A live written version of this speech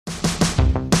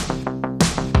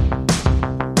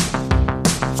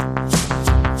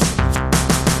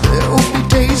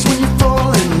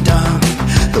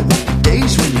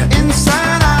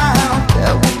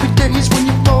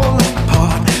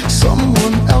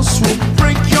else will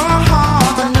break your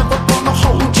heart. I'm never gonna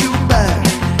hold you back.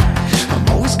 I'm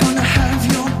always gonna have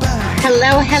your back.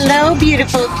 Hello,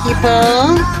 beautiful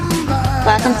people.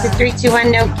 Welcome to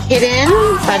 321 No Kiddin'.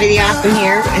 Buddy the Awesome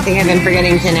here. I think I've been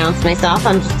forgetting to announce myself.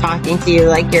 I'm just talking to you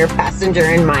like you're a passenger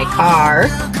in my car.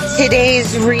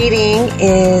 Today's reading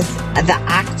is the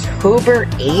October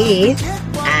 8th,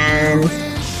 and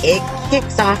it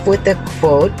kicks off with a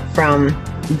quote from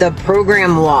the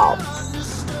program Waltz.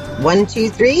 1, 2,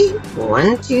 3,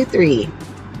 1, 2, 3.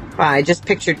 Wow, I just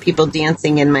pictured people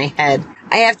dancing in my head.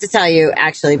 I have to tell you,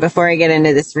 actually, before I get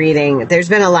into this reading, there's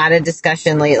been a lot of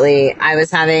discussion lately. I was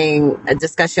having a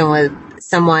discussion with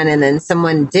someone, and then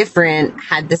someone different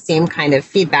had the same kind of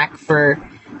feedback for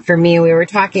me. We were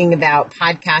talking about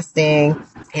podcasting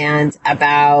and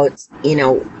about,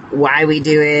 why we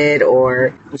do it,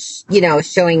 or,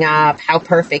 showing up. How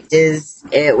perfect is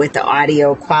it with the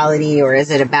audio quality, or is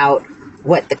it about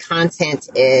what the content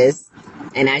is?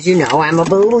 And as you know, I'm a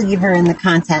believer in the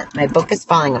content. My book is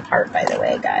falling apart, by the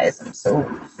way, guys. I'm so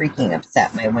freaking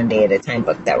upset. My One Day at a Time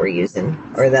book that we're using,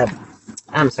 or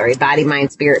Body,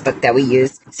 Mind, Spirit book that we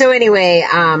use. So anyway,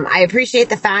 I appreciate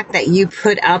the fact that you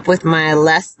put up with my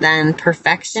less than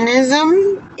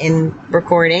perfectionism in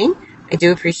recording. I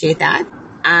do appreciate that.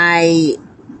 I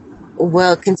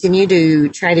will continue to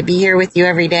try to be here with you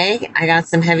every day. I got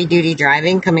some heavy duty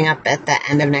driving coming up at the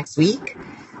end of next week.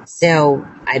 So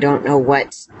I don't know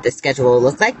what the schedule will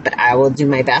look like, but I will do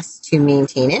my best to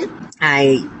maintain it.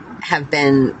 I have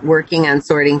been working on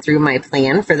sorting through my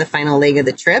plan for the final leg of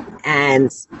the trip, and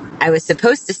I was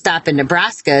supposed to stop in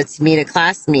Nebraska to meet a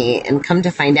classmate, and come to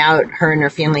find out her and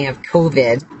her family have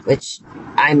COVID, which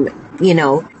I'm,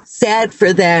 sad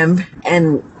for them,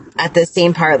 and at the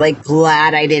same part,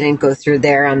 glad I didn't go through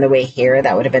there on the way here.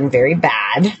 That would have been very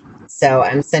bad. So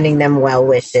I'm sending them well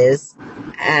wishes.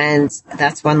 And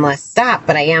that's one less stop,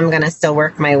 but I am going to still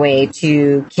work my way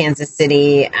to Kansas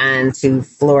City and to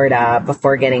Florida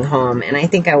before getting home. And I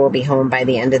think I will be home by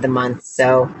the end of the month.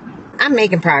 So I'm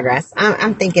making progress.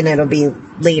 I'm thinking it'll be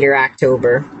later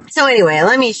October. So anyway,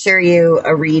 let me share you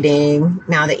a reading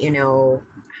now that you know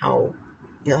how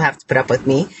you'll have to put up with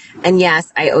me. And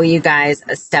yes, I owe you guys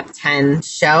a Step 10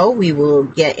 show. We will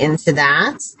get into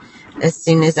that as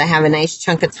soon as I have a nice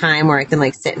chunk of time where I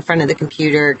can sit in front of the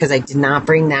computer, because I did not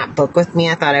bring that book with me.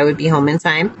 I thought I would be home in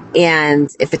time. And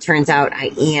if it turns out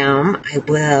I am, I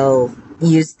will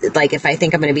use, if I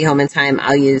think I'm going to be home in time,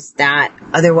 I'll use that.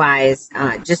 Otherwise,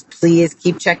 just please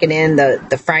keep checking in.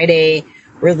 The Friday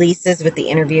releases with the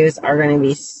interviews are going to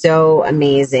be so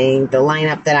amazing. The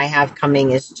lineup that I have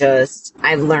coming is just,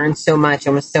 I've learned so much. I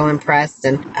was so impressed,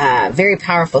 and very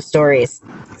powerful stories.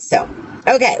 So,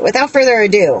 okay, without further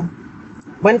ado,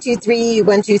 1, 2, 3,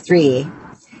 1, 2, 3.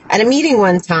 At a meeting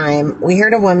one time, we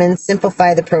heard a woman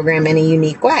simplify the program in a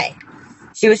unique way.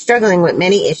 She was struggling with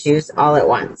many issues all at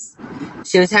once.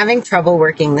 She was having trouble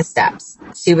working the steps.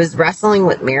 She was wrestling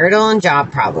with marital and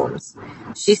job problems.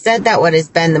 She said that what has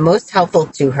been the most helpful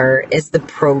to her is the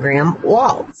program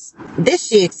Waltz. This,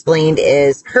 she explained,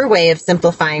 is her way of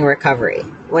simplifying recovery.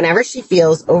 Whenever she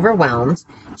feels overwhelmed,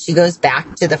 she goes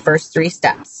back to the first 3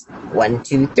 steps. 1,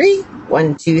 2, 3,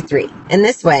 1, 2, 3. In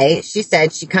this way, she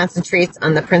said, she concentrates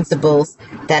on the principles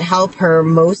that help her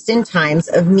most in times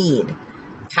of need: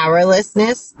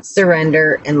 powerlessness,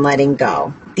 surrender, and letting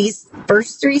go. These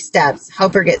first 3 steps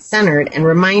help her get centered and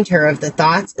remind her of the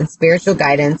thoughts and spiritual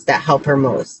guidance that help her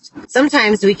most.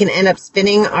 Sometimes we can end up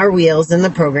spinning our wheels in the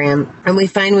program, and we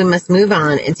find we must move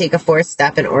on and take a 4th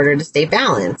step in order to stay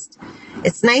balanced.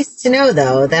 It's nice to know,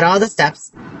 though, that all the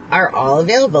steps are all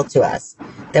available to us,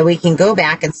 that we can go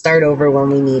back and start over when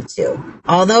we need to.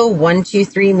 Although 1, 2,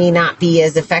 3 may not be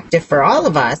as effective for all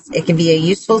of us, it can be a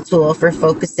useful tool for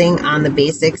focusing on the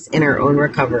basics in our own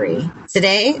recovery.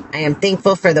 Today, I am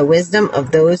thankful for the wisdom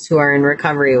of those who are in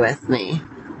recovery with me.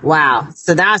 Wow.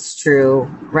 So that's true,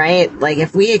 right?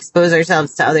 If we expose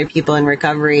ourselves to other people in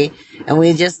recovery and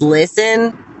we just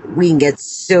listen, we can get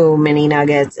so many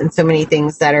nuggets and so many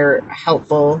things that are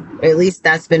helpful. Or at least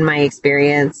that's been my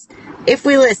experience. If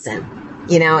we listen,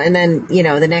 and then,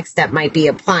 the next step might be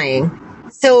applying.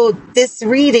 So this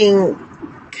reading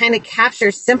kind of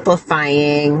captures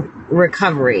simplifying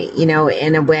recovery, in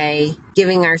a way,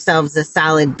 giving ourselves a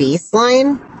solid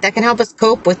baseline that can help us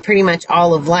cope with pretty much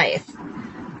all of life.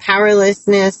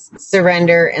 Powerlessness,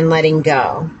 surrender, and letting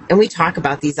go. And we talk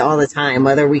about these all the time,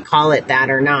 whether we call it that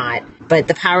or not. But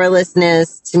the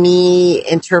powerlessness, to me,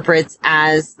 interprets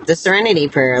as the serenity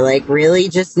prayer, really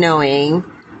just knowing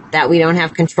that we don't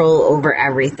have control over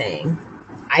everything.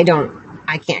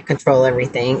 I can't control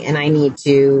everything, and I need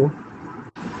to,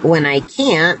 when I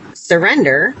can't,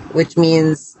 surrender, which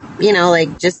means,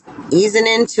 like just easing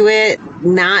into it,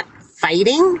 not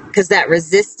fighting, because that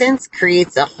resistance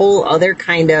creates a whole other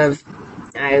kind of,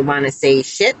 I want to say,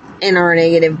 shit in our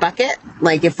negative bucket.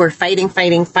 Like if we're fighting,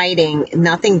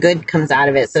 nothing good comes out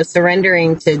of it. So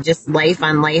surrendering to just life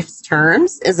on life's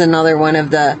terms is another one of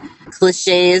the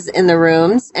cliches in the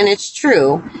rooms. And it's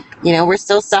true. We're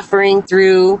still suffering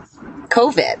through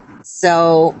COVID.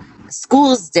 So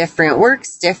school's different,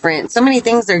 work's different. So many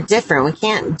things are different. We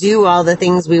can't do all the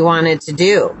things we wanted to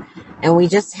do. And we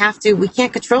just have to, we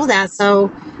can't control that.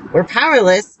 So we're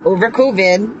powerless over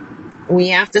COVID. We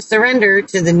have to surrender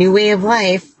to the new way of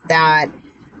life that,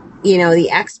 the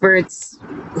experts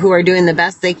who are doing the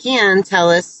best they can tell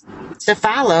us to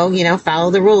follow,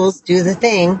 follow the rules, do the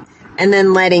thing, and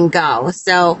then letting go.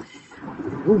 So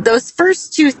those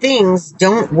first two things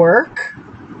don't work,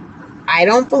 I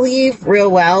don't believe, real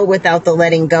well without the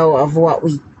letting go of what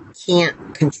we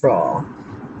can't control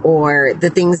or the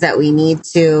things that we need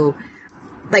to.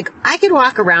 Like, I could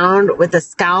walk around with a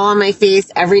scowl on my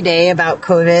face every day about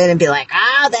COVID and be like,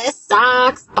 this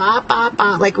sucks,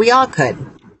 like we all could.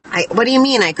 What do you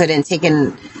mean I couldn't take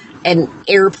an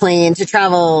airplane to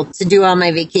travel to do all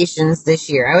my vacations this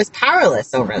year? I was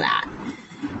powerless over that.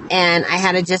 And I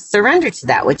had to just surrender to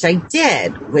that, which I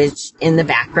did, which in the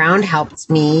background helped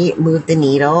me move the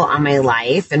needle on my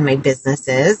life and my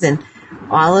businesses and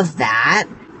all of that.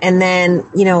 And then,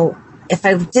 if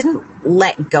I didn't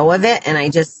let go of it and I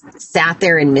just sat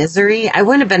there in misery, I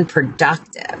wouldn't have been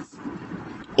productive.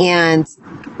 And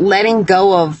letting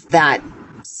go of that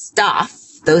stuff,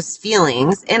 those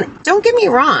feelings, and don't get me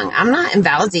wrong, I'm not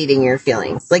invalidating your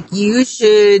feelings. Like, you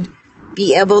should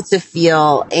be able to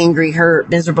feel angry, hurt,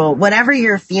 miserable, whatever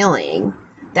you're feeling.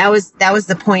 That was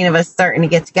the point of us starting to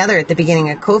get together at the beginning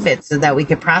of COVID so that we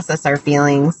could process our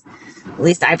feelings. At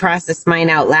least I processed mine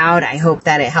out loud. I hope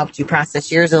that it helped you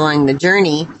process yours along the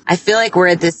journey. I feel like we're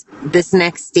at this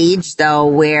next stage, though,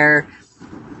 where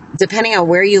depending on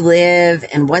where you live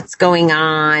and what's going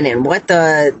on and what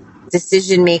the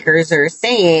decision makers are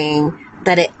saying,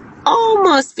 that it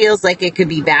almost feels like it could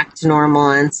be back to normal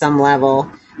on some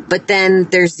level. But then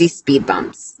there's these speed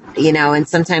bumps, and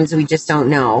sometimes we just don't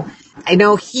know. I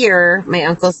know here, my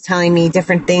uncle's telling me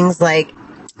different things, like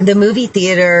the movie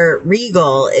theater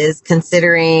Regal is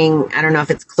considering, I don't know if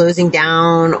it's closing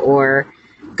down or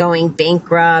going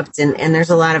bankrupt. And there's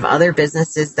a lot of other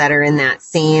businesses that are in that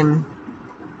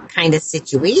same kind of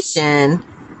situation.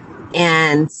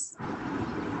 And,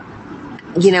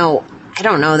 I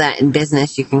don't know that in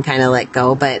business you can kind of let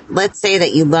go, but let's say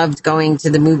that you loved going to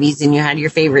the movies and you had your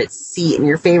favorite seat and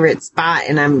your favorite spot.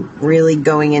 And I'm really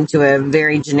going into a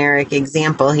very generic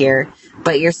example here,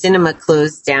 but your cinema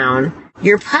closed down.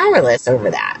 You're powerless over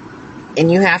that.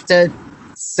 And you have to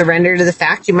surrender to the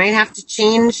fact you might have to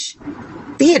change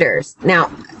theaters. Now,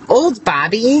 old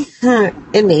Bobby,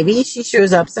 and maybe she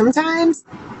shows up sometimes,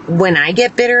 when I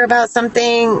get bitter about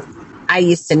something, I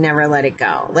used to never let it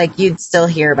go. Like, you'd still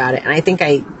hear about it. And I think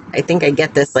I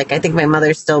get this. Like, I think my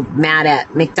mother's still mad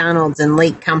at McDonald's and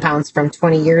Lake compounds from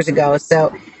 20 years ago.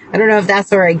 So I don't know if that's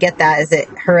where I get that. Is it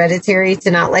hereditary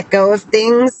to not let go of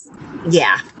things?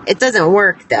 Yeah, it doesn't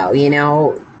work though,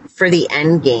 for the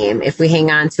end game. If we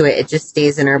hang on to it, it just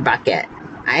stays in our bucket.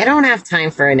 I don't have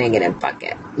time for a negative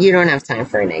bucket. You don't have time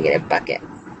for a negative bucket.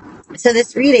 So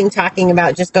this reading talking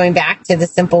about just going back to the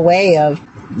simple way of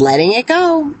letting it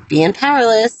go, being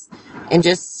powerless, and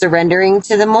just surrendering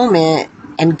to the moment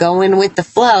and going with the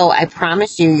flow. I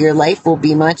promise you, your life will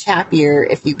be much happier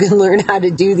if you can learn how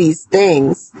to do these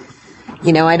things.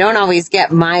 I don't always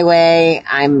get my way.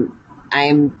 I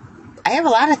have a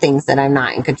lot of things that I'm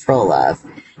not in control of.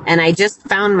 And I just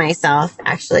found myself,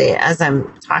 actually, as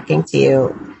I'm talking to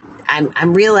you,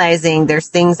 I'm realizing there's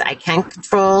things I can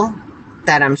control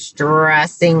that I'm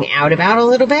stressing out about a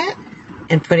little bit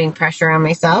and putting pressure on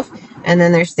myself. And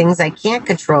then there's things I can't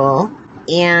control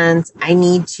and I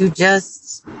need to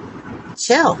just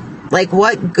chill. Like,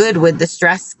 what good would the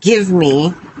stress give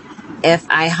me if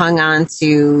I hung on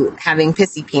to having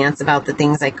pissy pants about the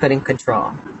things I couldn't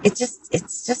control? It's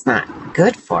just not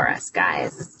good for us,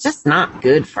 guys. It's just not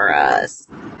good for us.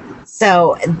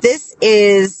 So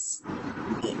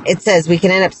it says we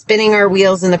can end up spinning our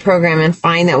wheels in the program and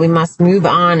find that we must move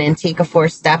on and take a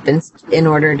fourth step in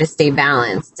order to stay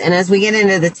balanced. And as we get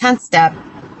into the 10th step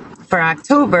for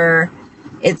October,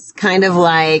 it's kind of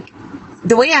like,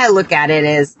 the way I look at it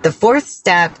is, the fourth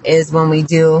step is when we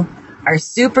do our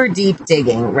super deep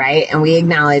digging, right? And we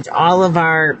acknowledge all of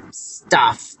our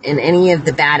stuff and any of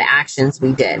the bad actions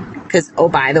we did. Because, oh,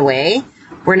 by the way,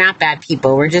 we're not bad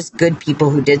people. We're just good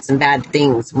people who did some bad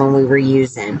things when we were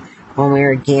using, when we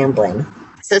were gambling.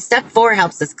 So step 4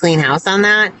 helps us clean house on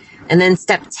that. And then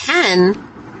step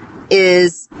 10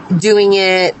 is doing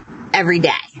it every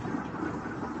day.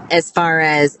 As far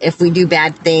as if we do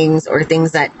bad things or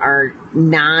things that are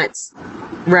not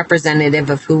representative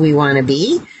of who we want to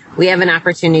be, we have an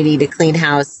opportunity to clean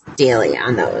house daily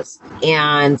on those.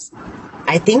 And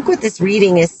I think what this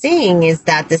reading is saying is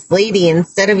that this lady,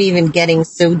 instead of even getting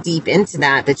so deep into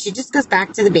that she just goes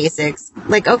back to the basics.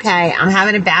 Like, okay, I'm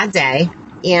having a bad day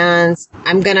and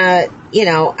I'm gonna,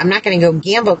 I'm not gonna go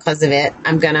gamble because of it.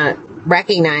 I'm gonna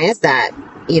recognize that,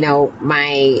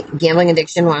 my gambling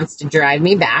addiction wants to drive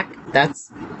me back.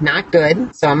 That's not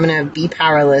good. So I'm gonna be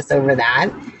powerless over that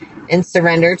and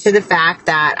surrender to the fact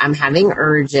that I'm having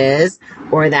urges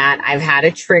or that I've had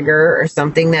a trigger or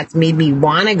something that's made me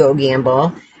want to go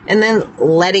gamble, and then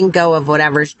letting go of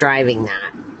whatever's driving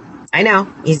that. I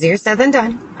know, easier said than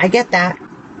done. I get that.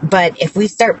 But if we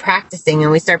start practicing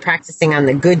and we start practicing on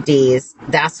the good days,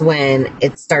 that's when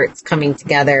it starts coming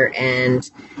together and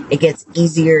it gets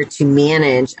easier to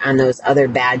manage on those other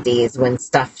bad days when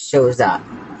stuff shows up.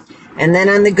 And then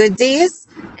on the good days,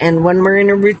 and when we're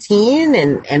in a routine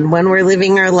and when we're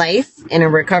living our life in a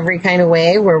recovery kind of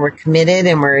way where we're committed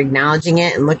and we're acknowledging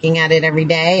it and looking at it every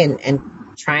day and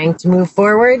trying to move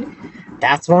forward,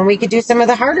 that's when we could do some of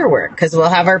the harder work because we'll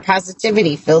have our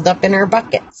positivity filled up in our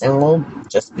buckets and we'll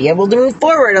just be able to move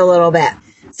forward a little bit.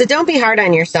 So don't be hard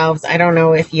on yourselves. I don't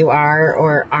know if you are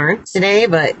or aren't today,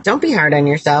 but don't be hard on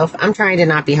yourself. I'm trying to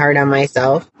not be hard on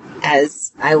myself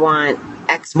as I want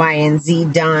X, Y, and Z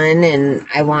done, and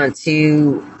I want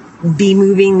to be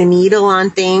moving the needle on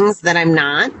things that I'm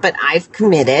not, but I've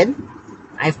committed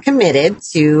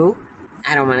to,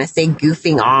 I don't want to say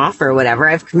goofing off or whatever.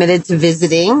 I've committed to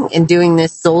visiting and doing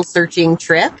this soul searching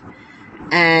trip.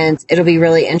 And it'll be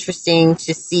really interesting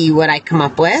to see what I come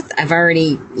up with. I've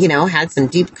already, had some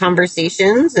deep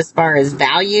conversations as far as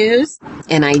values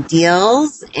and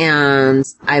ideals. And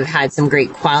I've had some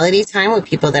great quality time with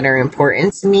people that are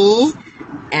important to me.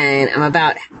 And I'm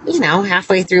about,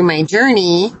 halfway through my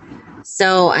journey.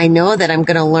 So I know that I'm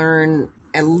going to learn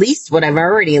at least what I've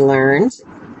already learned.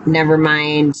 Never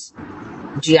mind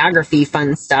geography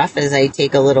fun stuff as I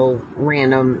take a little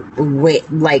random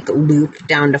loop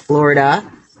down to Florida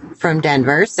from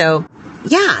Denver. So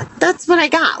yeah, that's what I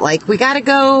got. Like we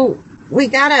gotta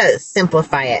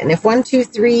simplify it. And if 1, 2,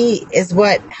 3 is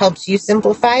what helps you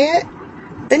simplify it,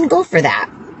 then go for that.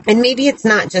 And maybe it's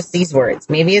not just these words.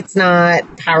 Maybe it's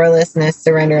not powerlessness,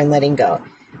 surrender, and letting go.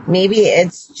 Maybe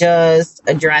it's just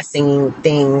addressing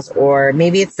things, or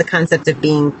maybe it's the concept of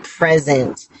being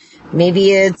present.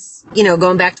 Maybe it's,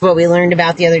 going back to what we learned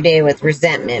about the other day with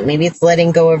resentment. Maybe it's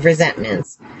letting go of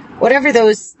resentments. Whatever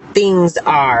those things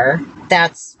are,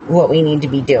 that's what we need to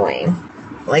be doing.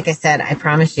 Like I said, I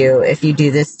promise you, if you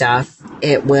do this stuff,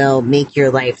 it will make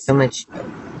your life so much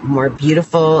more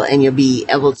beautiful and you'll be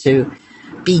able to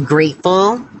be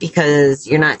grateful because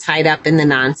you're not tied up in the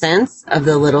nonsense of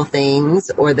the little things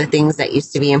or the things that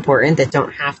used to be important that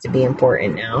don't have to be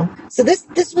important now. So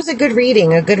this was a good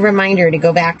reading, a good reminder to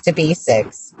go back to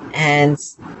basics. And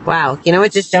wow,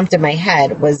 what just jumped in my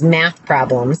head was math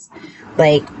problems.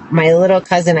 Like my little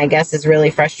cousin, I guess, is really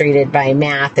frustrated by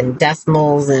math and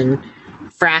decimals and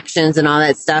fractions and all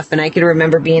that stuff. And I could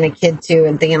remember being a kid too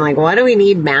and thinking like, what do we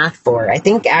need math for? I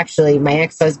think actually my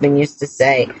ex-husband used to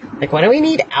say like, what do we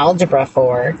need algebra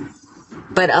for?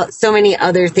 But so many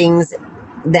other things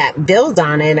that build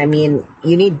on it. I mean,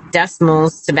 you need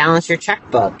decimals to balance your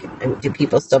checkbook. And do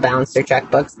people still balance their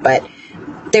checkbooks? But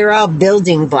they're all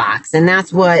building blocks. And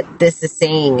that's what this is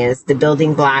saying is the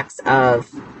building blocks of,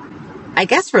 I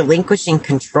guess, relinquishing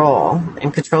control.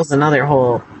 And control's another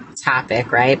whole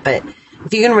topic, right? But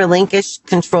if you can relinquish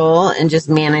control and just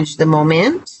manage the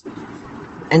moment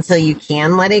until you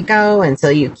can let it go,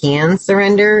 until you can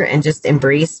surrender and just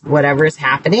embrace whatever is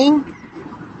happening,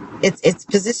 it's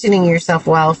positioning yourself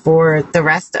well for the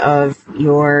rest of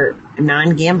your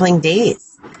non-gambling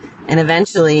days. And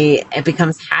eventually it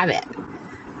becomes habit.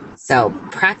 So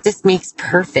practice makes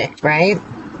perfect, right?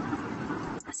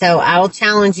 So I will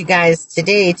challenge you guys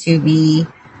today to be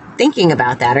thinking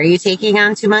about that. Are you taking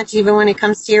on too much even when it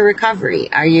comes to your recovery?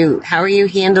 How are you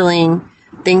handling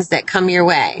things that come your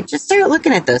way? Just start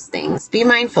looking at those things. Be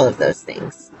mindful of those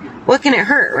things. What can it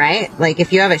hurt, right? Like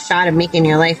if you have a shot of making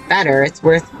your life better, it's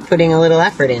worth putting a little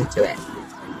effort into it,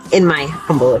 in my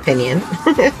humble opinion.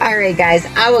 All right, guys,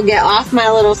 I will get off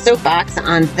my little soapbox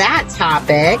on that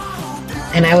topic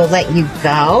and I will let you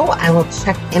go. I will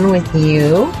check in with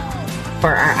you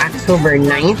for our October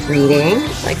 9th reading.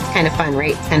 Like, it's kind of fun,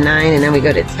 right? 10-9, and then we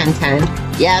go to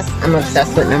 10-10. Yes, I'm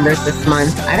obsessed with numbers this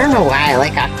month. I don't know why I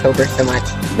like October so much.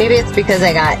 Maybe it's because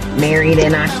I got married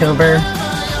in October,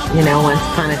 you know, once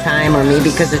upon a time, or maybe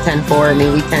because of 10-4,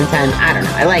 maybe 10-10. I don't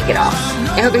know. I like it all.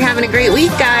 I hope you're having a great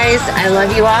week, guys. I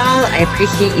love you all. I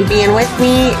appreciate you being with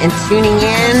me and tuning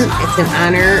in. It's an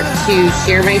honor to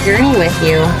share my journey with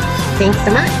you. Thanks so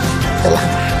much. So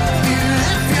long.